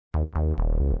That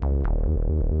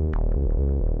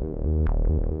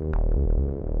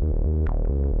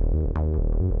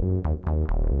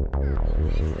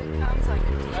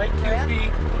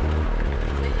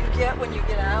you get when you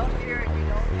get out here and you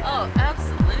don't get Oh,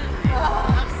 absolutely. Oh.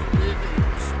 Absolutely.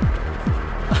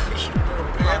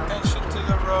 Pay attention to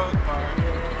the road, Barb.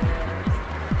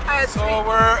 I had So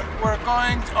we're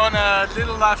going on a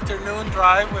little afternoon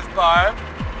drive with Barb,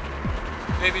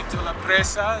 maybe to La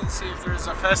Presa, and see if there's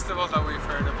a festival that we've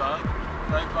heard about.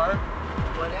 Right, Barb?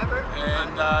 whatever.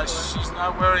 And she's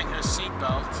not wearing her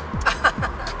seatbelt.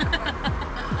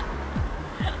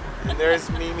 And there's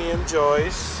Mimi and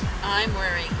Joyce. I'm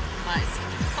wearing my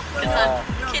seatbelt because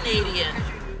I'm Canadian.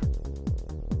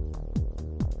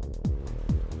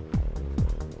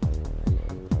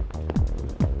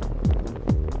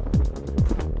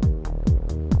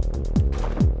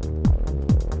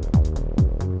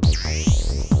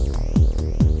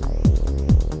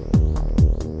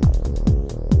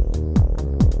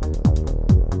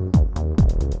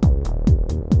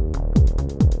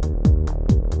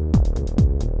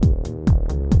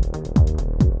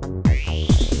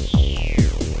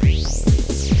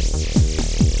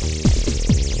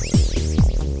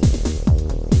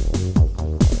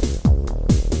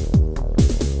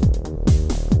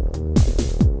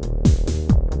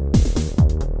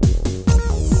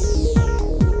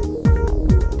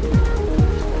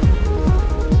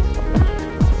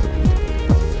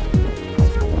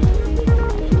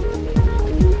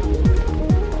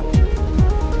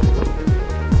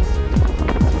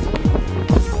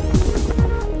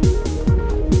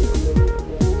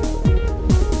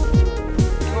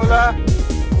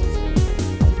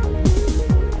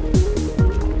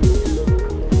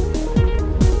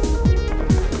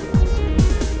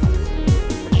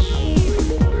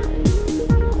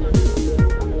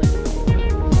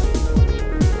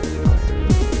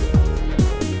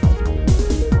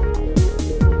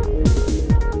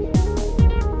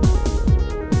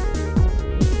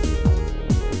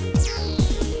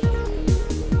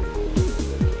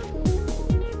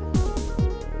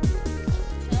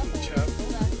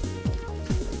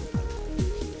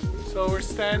 So we're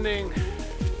standing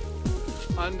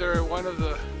under one of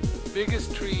the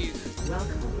biggest trees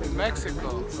in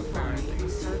Mexico, apparently.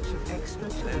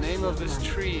 The name of this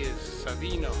tree is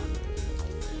Sabino.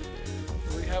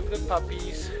 We have the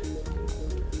puppies.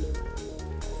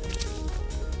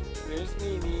 There's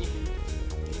Mimi. Mimi,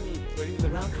 what are you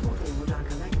looking Welcome aboard our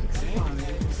galactic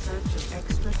safari in search of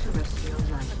extraterrestrial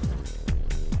life.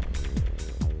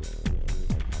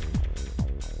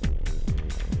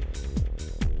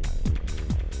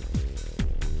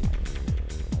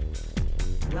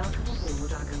 Welcome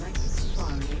aboard our galactic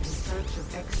safari in search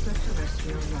of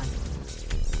extraterrestrial life.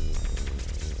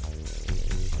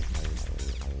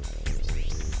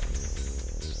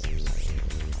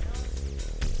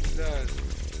 It does.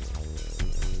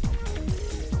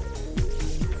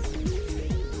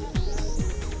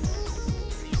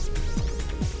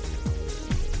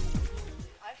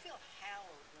 I feel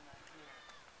hallowed when I'm here.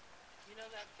 You know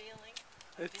that feeling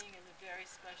of It's- being in a very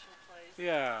special place?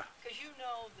 Yeah. Because you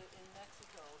know that in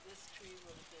Mexico, this tree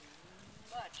would have been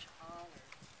much honored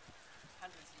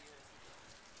hundreds of years ago.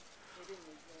 They didn't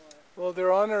ignore it. Well,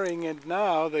 they're honoring it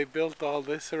now. They built all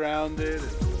this around it.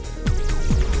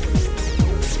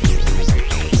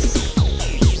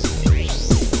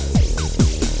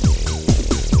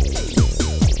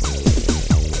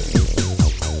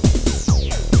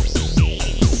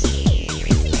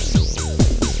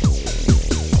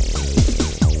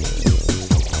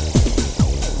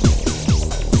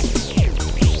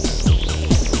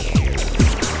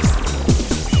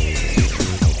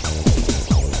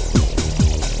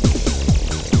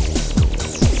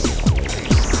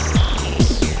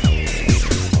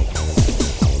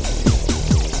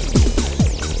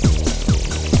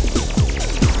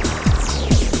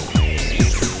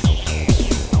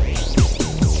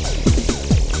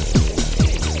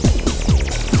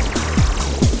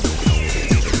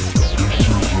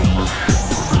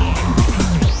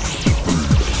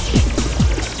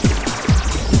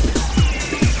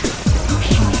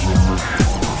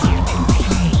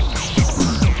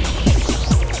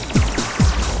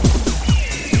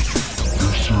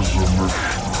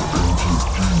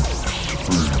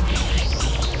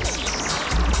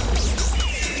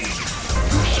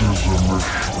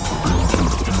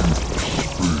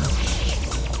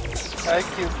 Hi,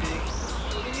 Cupid.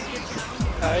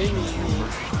 Hi, Mimi.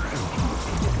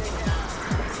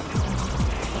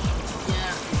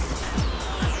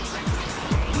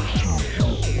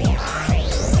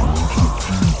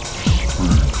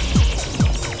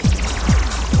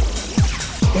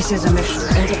 This This is a mission.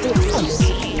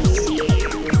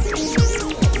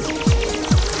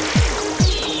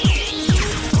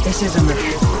 This is a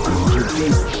mission.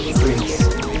 To give grace.